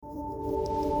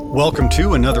Welcome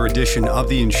to another edition of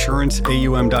the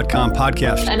InsuranceAUM.com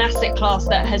podcast. An asset class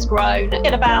that has grown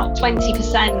at about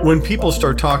 20%. When people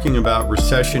start talking about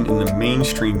recession in the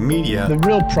mainstream media, the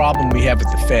real problem we have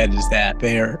with the Fed is that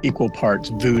they're equal parts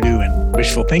voodoo and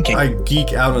wishful thinking. I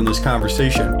geek out on this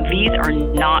conversation. These are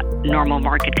not normal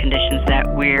market conditions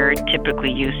that we're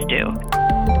typically used to.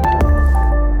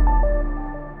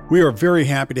 We are very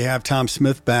happy to have Tom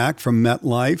Smith back from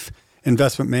MetLife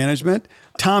Investment Management.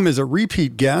 Tom is a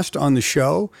repeat guest on the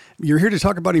show. You're here to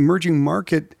talk about emerging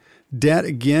market debt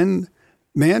again.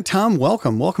 Man, Tom,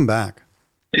 welcome. Welcome back.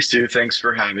 Hey, Stu. Thanks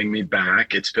for having me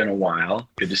back. It's been a while.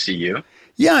 Good to see you.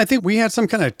 Yeah, I think we had some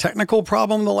kind of technical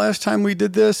problem the last time we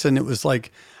did this, and it was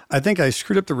like, I think I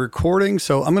screwed up the recording,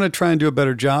 so I'm going to try and do a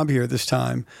better job here this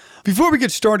time. Before we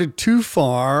get started too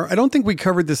far, I don't think we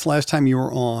covered this last time you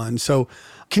were on. So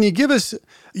can you give us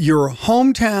your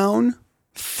hometown,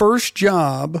 first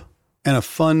job, and a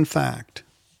fun fact?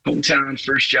 Hometown,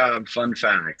 first job, fun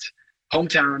fact.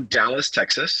 Hometown, Dallas,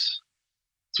 Texas.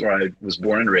 That's where I was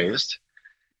born and raised.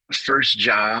 First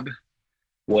job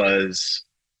was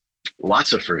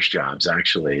lots of first jobs,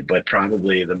 actually, but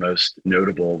probably the most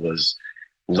notable was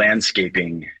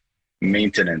landscaping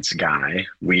maintenance guy,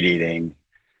 weed eating,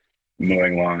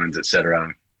 mowing lawns,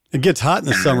 etc. It gets hot in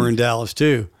the summer in Dallas,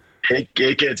 too. It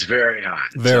gets very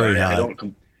hot. Very hot.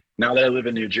 Now that I live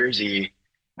in New Jersey,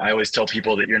 I always tell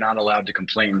people that you're not allowed to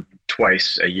complain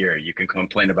twice a year. You can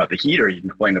complain about the heat or you can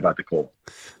complain about the cold.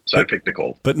 So I picked the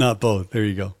cold. But not both. There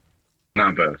you go.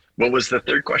 Not both. What was the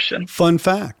third question? Fun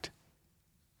fact.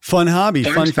 Fun hobby.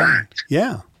 Fun fact.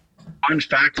 Yeah. Fun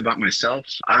fact about myself.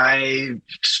 I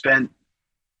spent,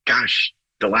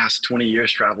 the last 20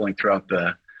 years traveling throughout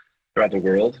the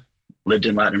world. Lived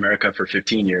in Latin America for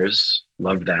 15 years.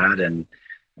 Loved that. And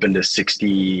been to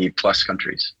 60 plus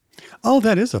countries. Oh,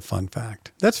 that is a fun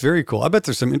fact. That's very cool. I bet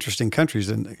there's some interesting countries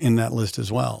in that list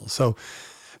as well. So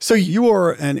you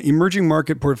are an emerging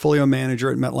market portfolio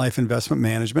manager at MetLife Investment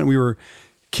Management. We were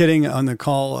kidding on the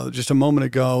call just a moment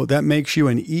ago. That makes you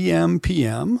an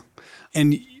EMPM.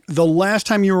 And the last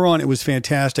time you were on, it was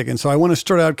fantastic. And so I want to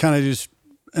start out kind of just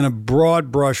in a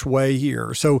broad brush way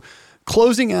here. So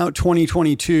closing out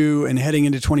 2022 and heading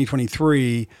into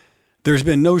 2023, there's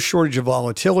been no shortage of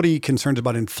volatility, concerns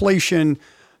about inflation,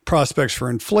 prospects for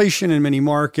inflation in many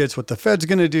markets, what the Fed's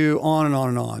going to do, on and on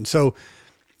and on. So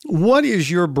what is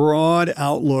your broad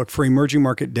outlook for emerging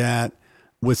market debt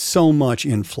with so much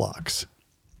influx?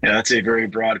 Yeah, that's a very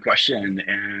broad question.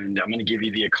 And I'm going to give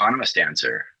you the economist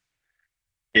answer.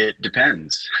 It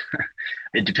depends.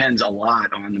 It depends a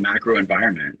lot on the macro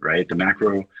environment, right? The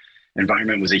macro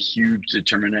environment was a huge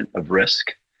determinant of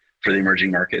risk for the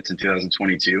emerging markets in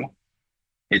 2022.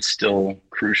 It's still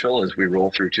crucial as we roll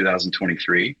through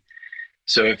 2023.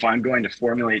 So if I'm going to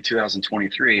formulate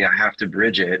 2023, I have to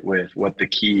bridge it with what the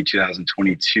key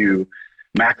 2022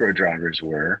 macro drivers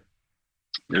were.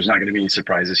 There's not going to be any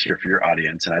surprises here for your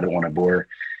audience, and I don't want to bore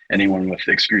anyone with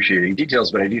excruciating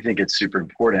details, but I do think it's super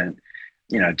important,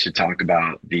 to talk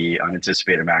about the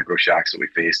unanticipated macro shocks that we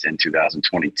faced in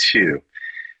 2022.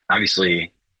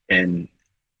 Obviously,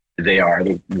 they are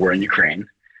the war in Ukraine,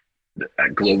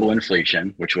 global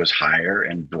inflation, which was higher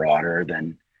and broader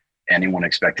than anyone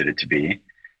expected it to be,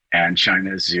 and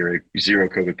China's zero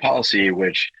COVID policy,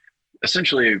 which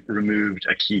essentially removed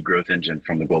a key growth engine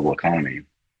from the global economy.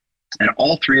 And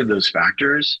all three of those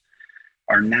factors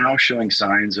are now showing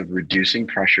signs of reducing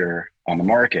pressure on the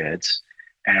markets.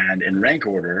 And in rank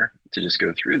order, to just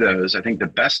go through those, I think the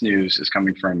best news is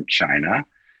coming from China,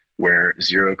 where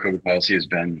zero COVID policy has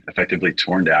been effectively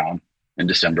torn down in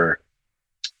December.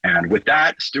 And with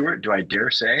that, Stuart, do I dare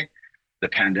say the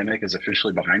pandemic is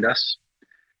officially behind us?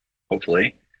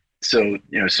 Hopefully. So,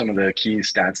 some of the key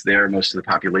stats there, most of the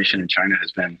population in China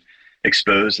has been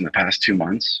exposed in the past 2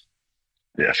 months.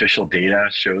 The official data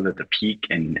show that the peak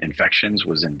in infections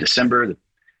was in December,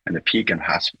 and the peak in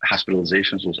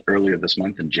hospitalizations was earlier this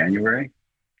month in January.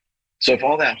 So if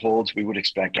all that holds, we would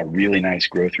expect a really nice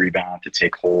growth rebound to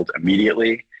take hold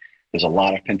immediately. There's a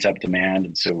lot of pent-up demand,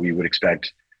 and so we would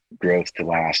expect growth to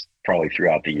last probably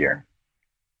throughout the year.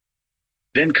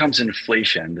 Then comes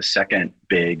inflation, the second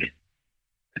big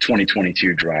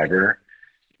 2022 driver.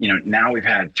 Now we've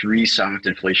had 3 soft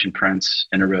inflation prints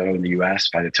in a row in the US.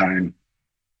 By the time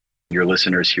your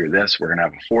listeners hear this, we're going to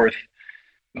have a 4th.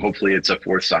 Hopefully it's a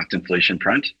 4th soft inflation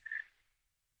print.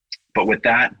 But with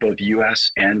that, both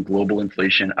US and global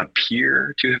inflation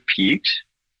appear to have peaked,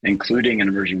 including in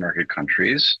emerging market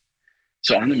countries.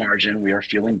 So on the margin, we are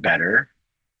feeling better.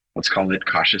 Let's call it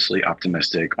cautiously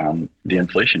optimistic on the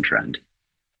inflation trend.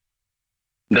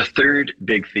 The third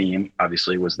big theme,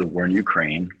 obviously, was the war in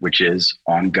Ukraine, which is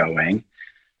ongoing.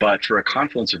 But for a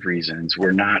confluence of reasons,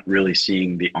 we're not really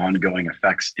seeing the ongoing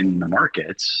effects in the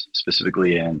markets,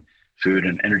 specifically in food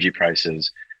and energy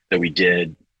prices, that we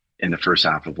did in the first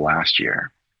half of last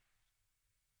year.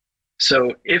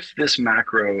 So if this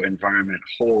macro environment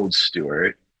holds,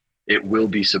 Stuart, it will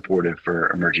be supportive for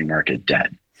emerging market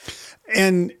debt.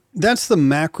 And that's the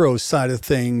macro side of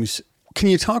things. Can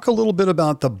you talk a little bit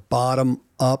about the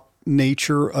bottom-up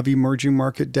nature of emerging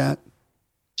market debt?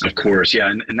 Of course,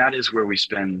 yeah, and that is where we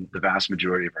spend the vast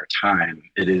majority of our time.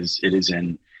 It is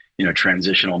in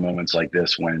transitional moments like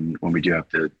this when we do have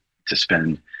to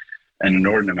spend an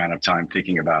inordinate amount of time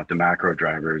thinking about the macro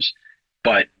drivers.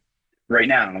 But right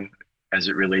now, as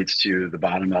it relates to the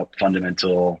bottom-up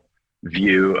fundamental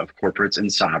view of corporates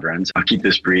and sovereigns, I'll keep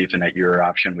this brief, and at your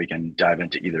option, we can dive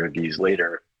into either of these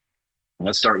later.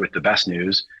 Let's start with the best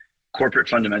news. Corporate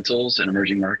fundamentals in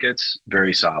emerging markets,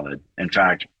 very solid. In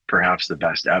fact, perhaps the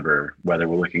best ever, whether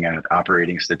we're looking at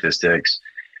operating statistics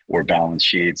or balance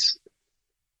sheets.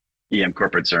 EM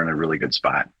corporates are in a really good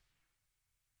spot.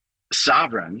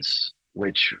 Sovereigns,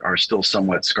 which are still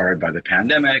somewhat scarred by the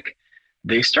pandemic,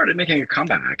 they started making a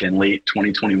comeback in late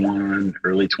 2021,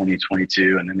 early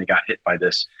 2022, and then they got hit by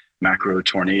this macro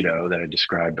tornado that I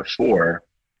described before.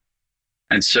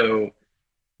 And so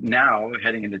now,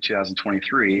 heading into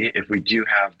 2023, if we do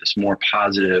have this more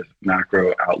positive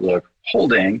macro outlook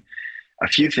holding, a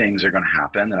few things are going to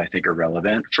happen that I think are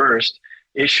relevant. First,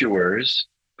 issuers,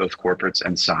 both corporates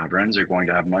and sovereigns, are going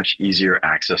to have much easier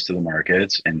access to the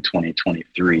markets in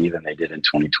 2023 than they did in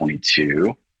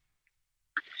 2022.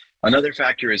 Another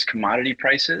factor is commodity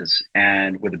prices.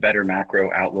 And with a better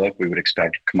macro outlook, we would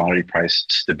expect commodity price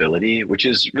stability, which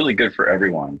is really good for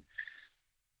everyone.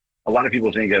 A lot of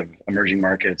people think of emerging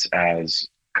markets as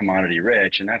commodity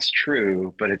rich, and that's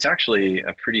true, but it's actually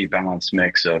a pretty balanced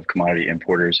mix of commodity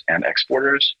importers and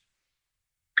exporters.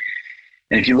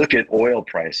 And if you look at oil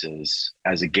prices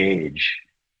as a gauge,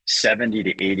 $70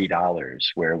 to $80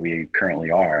 where we currently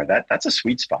are, that's a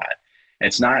sweet spot.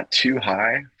 It's not too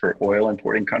high for oil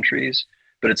importing countries,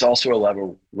 but it's also a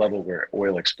level where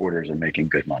oil exporters are making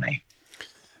good money.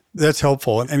 That's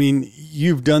helpful. I mean,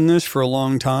 you've done this for a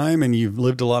long time and you've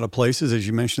lived a lot of places, as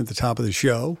you mentioned at the top of the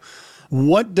show.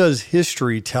 What does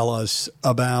history tell us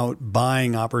about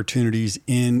buying opportunities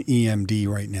in EMD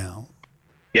right now?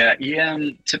 Yeah,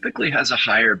 EM typically has a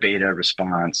higher beta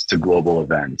response to global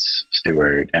events,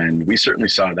 Stuart, and we certainly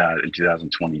saw that in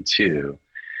 2022.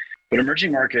 But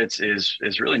emerging markets is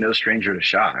really no stranger to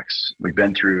shocks. We've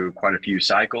been through quite a few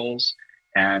cycles,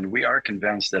 and we are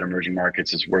convinced that emerging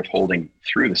markets is worth holding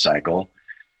through the cycle.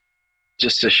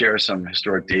 Just to share some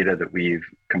historic data that we've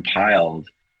compiled,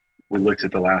 we looked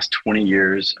at the last 20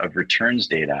 years of returns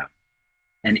data,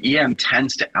 and EM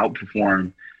tends to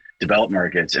outperform developed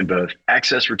markets in both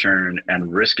excess return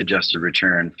and risk-adjusted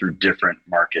return through different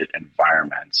market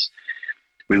environments.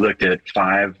 We looked at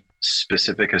 5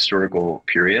 specific historical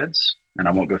periods, and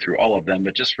I won't go through all of them,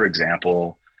 but just for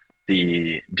example,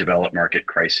 the developed market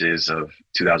crisis of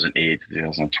 2008 to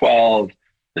 2012,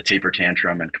 the taper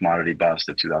tantrum and commodity bust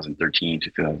of 2013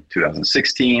 to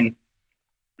 2016.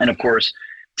 And of course,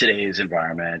 today's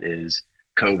environment is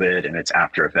COVID and its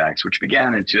after effects, which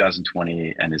began in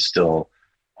 2020 and is still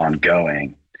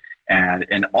ongoing. And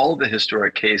in all of the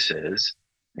historic cases,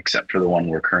 except for the one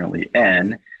we're currently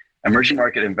in, emerging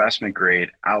market investment grade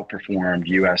outperformed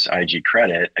US IG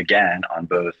credit, again, on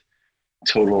both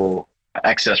total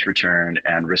excess return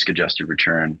and risk-adjusted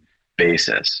return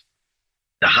basis.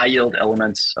 The high yield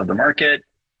elements of the market,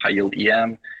 high yield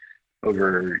EM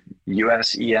over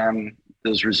US EM,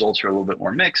 those results are a little bit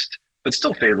more mixed, but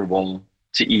still favorable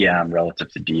to EM relative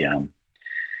to DM.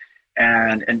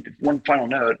 And one final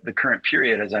note, the current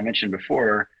period, as I mentioned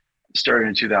before, started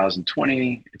in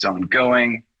 2020, it's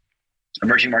ongoing.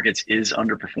 Emerging markets is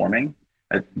underperforming,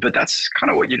 but that's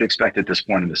kind of what you'd expect at this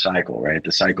point in the cycle, right?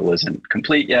 The cycle isn't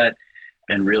complete yet,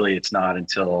 and really it's not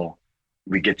until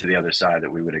we get to the other side that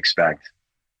we would expect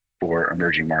for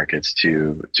emerging markets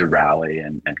to rally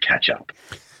and catch up.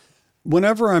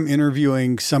 Whenever I'm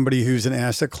interviewing somebody who's an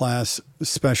asset class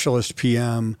specialist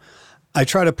PM, I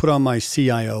try to put on my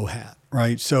CIO hat,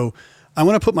 right? So I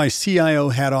want to put my CIO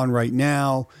hat on right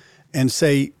now and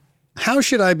say, how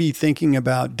should I be thinking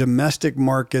about domestic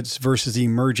markets versus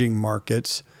emerging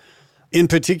markets? In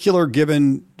particular,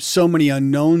 given so many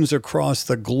unknowns across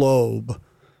the globe,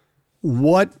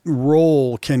 what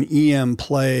role can EM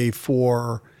play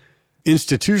for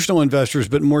institutional investors,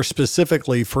 but more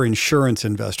specifically for insurance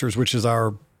investors, which is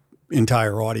our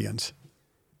entire audience?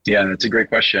 Yeah, that's a great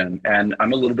question. And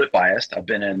I'm a little bit biased. I've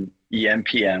been in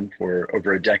EMPM for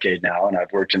over a decade now, and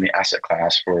I've worked in the asset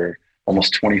class for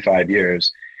almost 25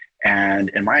 years. And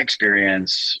in my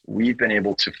experience, we've been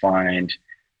able to find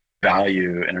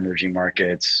value in emerging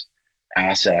markets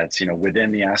assets,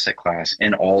 within the asset class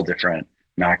in all different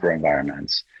macro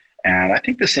environments. And I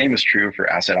think the same is true for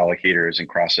asset allocators and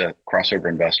crossover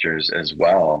investors as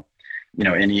well.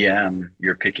 In EM,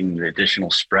 you're picking the additional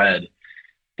spread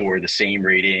for the same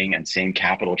rating and same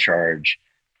capital charge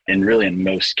in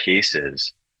most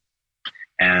cases.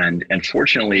 And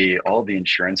fortunately, all the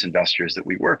insurance investors that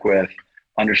we work with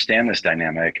understand this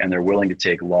dynamic, and they're willing to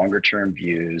take longer term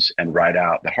views and ride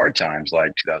out the hard times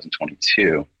like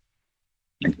 2022.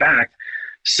 In fact,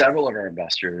 several of our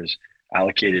investors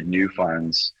allocated new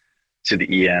funds to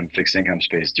the EM fixed income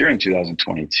space during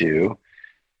 2022.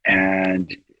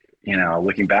 And,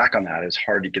 looking back on that, it's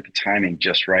hard to get the timing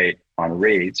just right on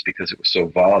rates because it was so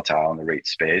volatile in the rate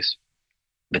space.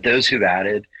 But those who've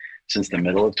added since the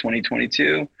middle of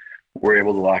 2022 were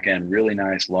able to lock in really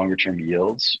nice longer term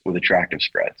yields with attractive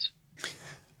spreads.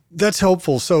 That's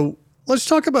helpful. So let's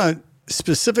talk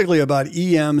specifically about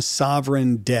EM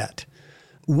sovereign debt.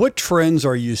 What trends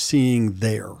are you seeing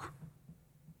there?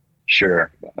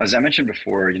 Sure. As I mentioned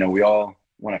before, we all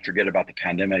want to forget about the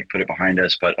pandemic, put it behind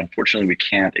us, but unfortunately we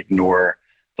can't ignore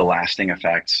the lasting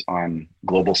effects on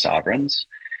global sovereigns.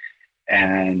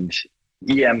 And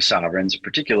EM sovereigns in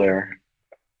particular,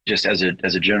 just as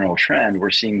a general trend, we're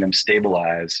seeing them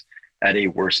stabilize at a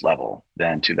worse level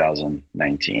than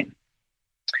 2019.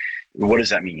 What does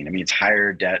that mean? It means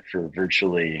higher debt for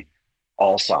virtually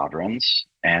all sovereigns.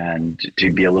 And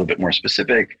to be a little bit more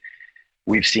specific,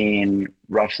 we've seen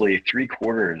roughly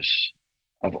 3/4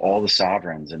 of all the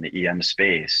sovereigns in the EM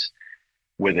space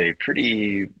with a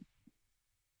pretty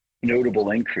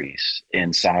notable increase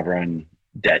in sovereign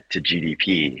debt to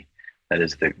GDP. That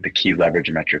is the key leverage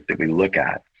metric that we look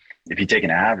at. If you take an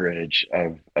average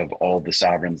of all the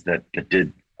sovereigns that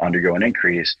did undergo an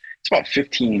increase, it's about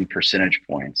 15 percentage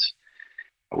points,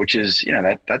 which is,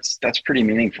 that's pretty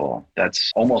meaningful.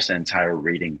 That's almost an entire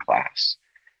rating class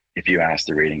if you ask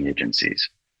the rating agencies.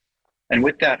 And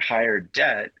with that higher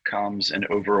debt comes an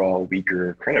overall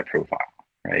weaker credit profile,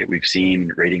 right? We've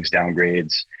seen ratings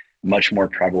downgrades much more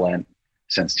prevalent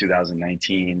since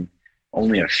 2019,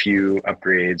 only a few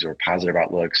upgrades or positive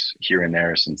outlooks here and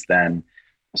there since then.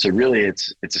 So really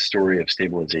it's a story of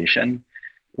stabilization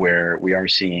where we are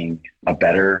seeing a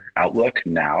better outlook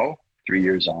now, 3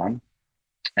 years on.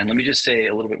 And let me just say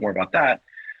a little bit more about that.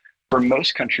 For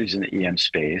most countries in the EM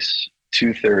space,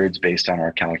 2/3 based on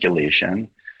our calculation,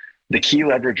 the key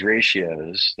leverage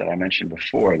ratios that I mentioned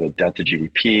before, the debt to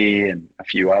GDP and a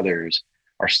few others,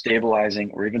 are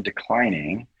stabilizing or even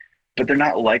declining, but they're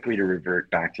not likely to revert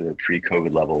back to their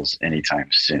pre-COVID levels anytime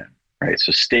soon, right?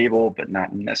 So stable, but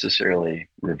not necessarily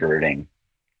reverting.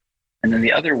 And then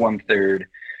the other 1/3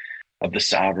 of the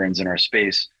sovereigns in our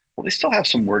space, well, they still have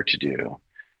some work to do.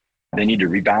 They need to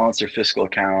rebalance their fiscal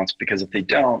accounts because if they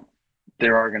don't,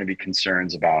 there are going to be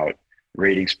concerns about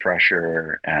ratings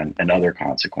pressure and other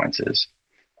consequences.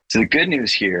 So the good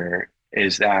news here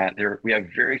is that we have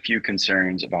very few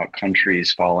concerns about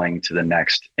countries falling to the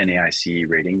next NAIC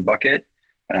rating bucket.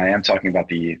 And I am talking about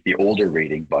the older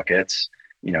rating buckets,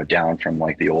 down from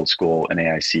like the old school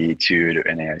NAIC 2 to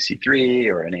NAIC 3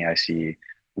 or NAIC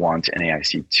 1 to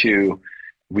NAIC 2.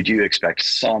 We do expect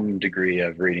some degree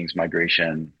of ratings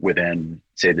migration within,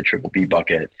 say, the BBB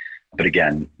bucket. But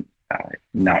again,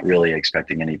 not really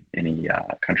expecting any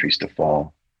countries to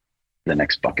fall the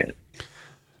next bucket.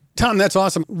 Tom, that's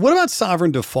awesome. What about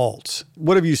sovereign defaults?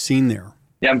 What have you seen there?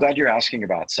 Yeah, I'm glad you're asking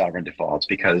about sovereign defaults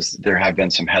because there have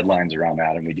been some headlines around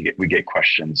that, and we get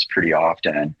questions pretty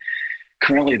often.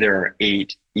 Currently, there are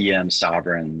 8 EM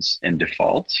sovereigns in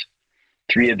default.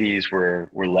 3 of these were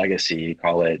legacy,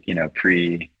 call it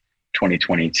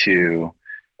pre-2022,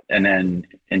 and then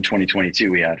in 2022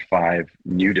 we had 5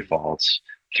 new defaults.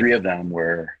 3 of them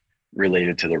were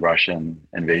related to the Russian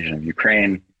invasion of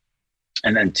Ukraine.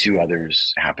 And then 2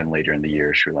 others happened later in the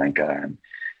year, Sri Lanka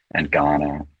and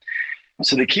Ghana.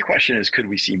 So the key question is, could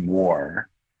we see more?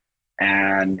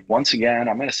 And once again,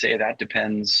 I'm going to say that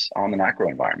depends on the macro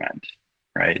environment,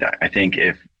 right? I think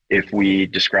if we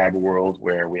describe a world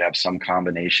where we have some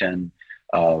combination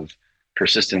of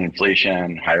persistent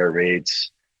inflation, higher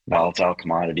rates, volatile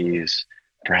commodities,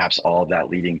 perhaps all of that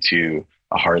leading to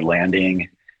a hard landing,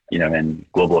 in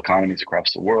global economies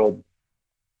across the world,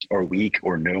 or weak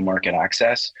or no market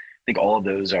access, I think all of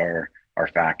those are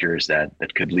factors that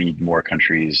could lead more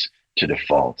countries to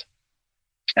default.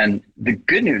 And the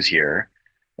good news here,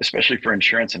 especially for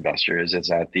insurance investors, is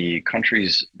that the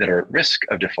countries that are at risk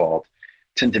of default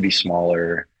tend to be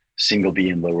smaller, single B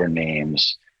and lower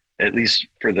names. At least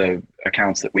for the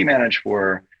accounts that we manage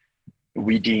for,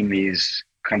 we deem these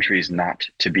countries not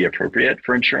to be appropriate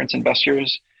for insurance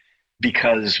investors,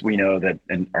 because we know that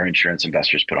our insurance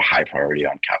investors put a high priority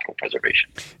on capital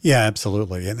preservation. Yeah,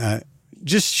 absolutely. And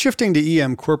just shifting to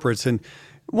EM corporates, and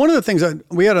one of the things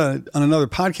we had on another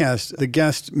podcast, the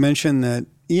guest mentioned that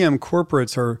EM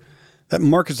corporates that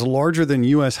market's larger than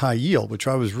U.S. high yield, which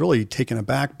I was really taken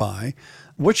aback by.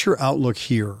 What's your outlook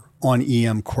here on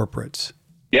EM corporates?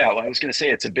 Yeah, well, I was going to say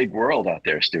it's a big world out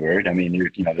there, Stuart. I mean,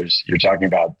 you're talking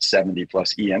about 70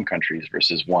 plus EM countries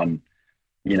versus one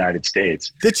United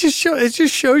States. It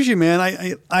just shows you,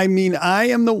 man. I mean, I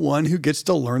am the one who gets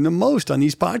to learn the most on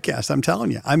these podcasts. I'm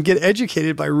telling you, I'm get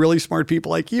educated by really smart people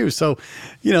like you. So,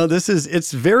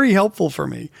 it's very helpful for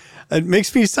me. It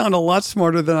makes me sound a lot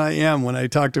smarter than I am when I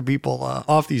talk to people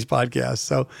off these podcasts.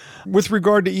 So with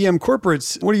regard to EM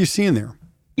corporates, what are you seeing there?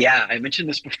 Yeah, I mentioned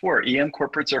this before. EM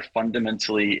corporates are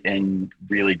fundamentally in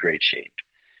really great shape.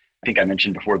 I think I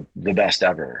mentioned before, the best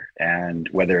ever. And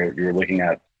whether you're looking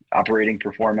at operating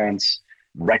performance,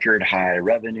 record high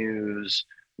revenues,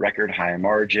 record high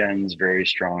margins, very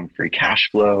strong free cash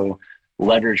flow,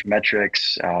 leverage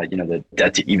metrics, the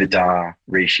debt to EBITDA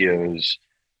ratios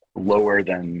lower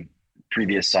than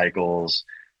previous cycles,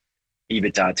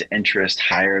 EBITDA to interest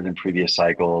higher than previous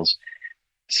cycles.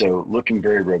 So looking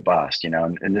very robust,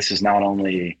 and this is not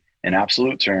only in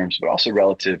absolute terms, but also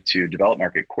relative to developed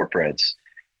market corporates.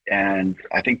 And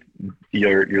I think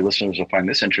your listeners will find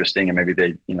this interesting, and maybe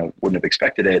they wouldn't have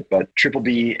expected it, but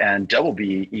BBB and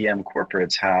BB EM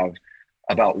corporates have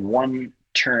about 1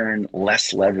 turn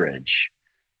less leverage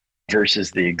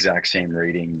versus the exact same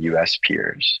rating US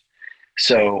peers.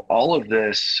 So all of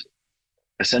this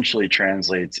essentially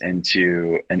translates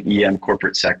into an EM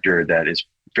corporate sector that is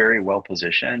very well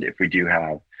positioned if we do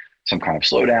have some kind of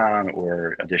slowdown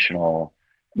or additional,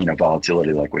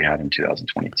 volatility like we had in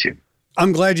 2022.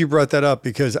 I'm glad you brought that up,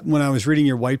 because when I was reading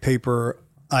your white paper,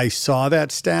 I saw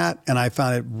that stat and I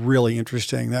found it really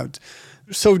interesting.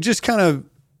 So just kind of,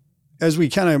 as we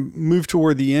kind of move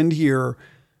toward the end here,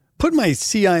 put my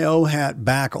CIO hat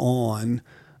back on.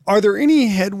 Are there any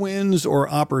headwinds or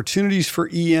opportunities for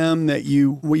EM that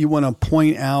you want to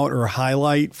point out or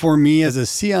highlight? For me as a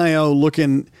CIO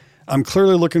I'm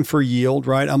clearly looking for yield,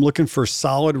 right? I'm looking for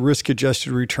solid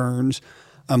risk-adjusted returns.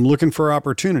 I'm looking for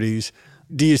opportunities.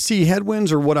 Do you see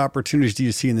headwinds, or what opportunities do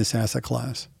you see in this asset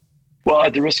class? Well,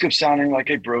 at the risk of sounding like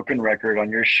a broken record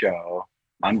on your show,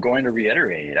 I'm going to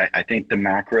reiterate. I think the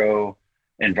macro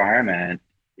environment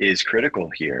is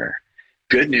critical here.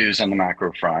 Good news on the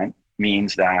macro front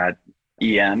means that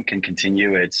EM can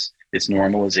continue its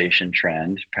normalization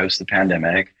trend post the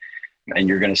pandemic, and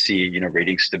you're going to see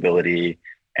rating stability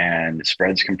and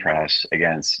spreads compress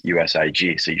against US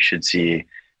IG. So you should see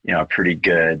a pretty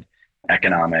good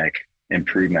economic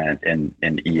improvement in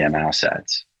EM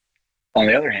assets. On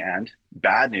the other hand,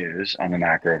 bad news on the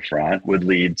macro front would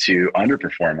lead to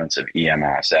underperformance of EM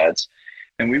assets,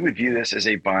 and we would view this as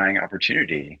a buying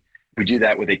opportunity. We do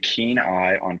that with a keen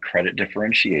eye on credit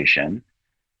differentiation.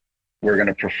 We're going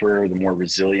to prefer the more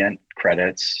resilient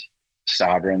credits,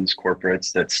 sovereigns,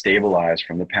 corporates that stabilize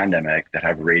from the pandemic, that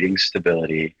have rating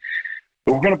stability.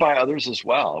 But we're going to buy others as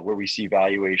well, where we see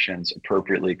valuations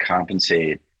appropriately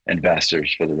compensate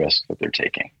investors for the risk that they're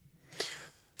taking.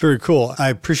 Very cool. I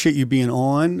appreciate you being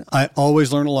on. I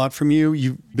always learn a lot from you.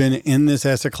 You've been in this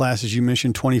asset class, as you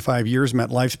mentioned, 25 years.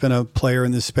 MetLife's been a player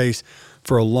in this space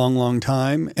for a long, long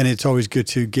time, and it's always good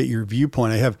to get your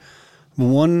viewpoint. I have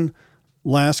one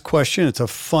last question. It's a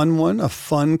fun one, a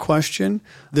fun question.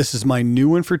 This is my new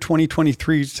one for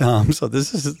 2023, Tom. So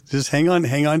this is just hang on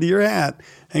to your hat.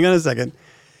 Hang on a second.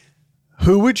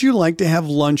 Who would you like to have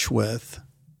lunch with?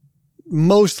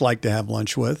 Most like to have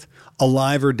lunch with,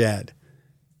 alive or dead?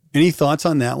 Any thoughts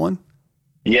on that one?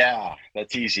 Yeah,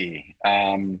 that's easy.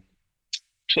 Actually,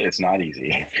 it's not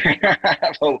easy.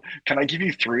 Well, can I give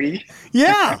you 3?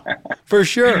 Yeah, for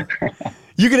sure.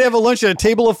 You could have a lunch at a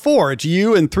table of 4. It's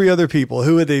you and 3 other people.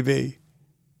 Who would they be?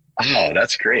 Oh,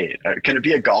 that's great. Can it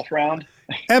be a golf round?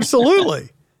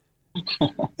 Absolutely.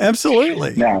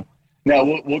 Absolutely. No,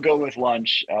 we'll go with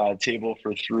lunch, table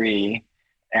for 3.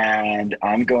 And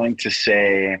I'm going to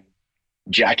say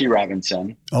Jackie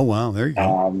Robinson. Oh, wow. There you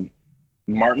go.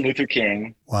 Martin Luther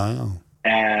King. Wow.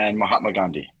 And Mahatma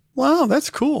Gandhi. Wow, that's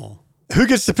cool. Who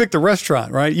gets to pick the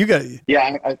restaurant, right? You got.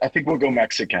 Yeah, I think we'll go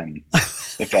Mexican,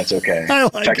 if that's okay. I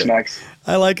like Tex-Mex.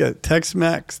 I like it.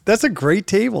 Tex-Mex. That's a great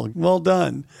table. Well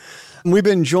done. We've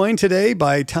been joined today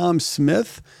by Tom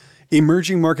Smith,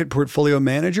 Emerging Market Portfolio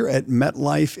Manager at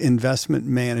MetLife Investment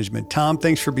Management. Tom,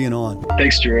 thanks for being on.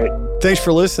 Thanks, Stuart. Thanks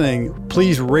for listening.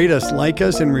 Please rate us, like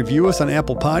us, and review us on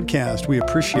Apple Podcast. We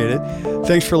appreciate it.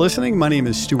 Thanks for listening. My name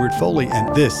is Stuart Foley,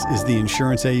 and this is the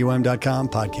InsuranceAUM.com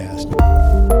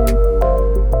podcast.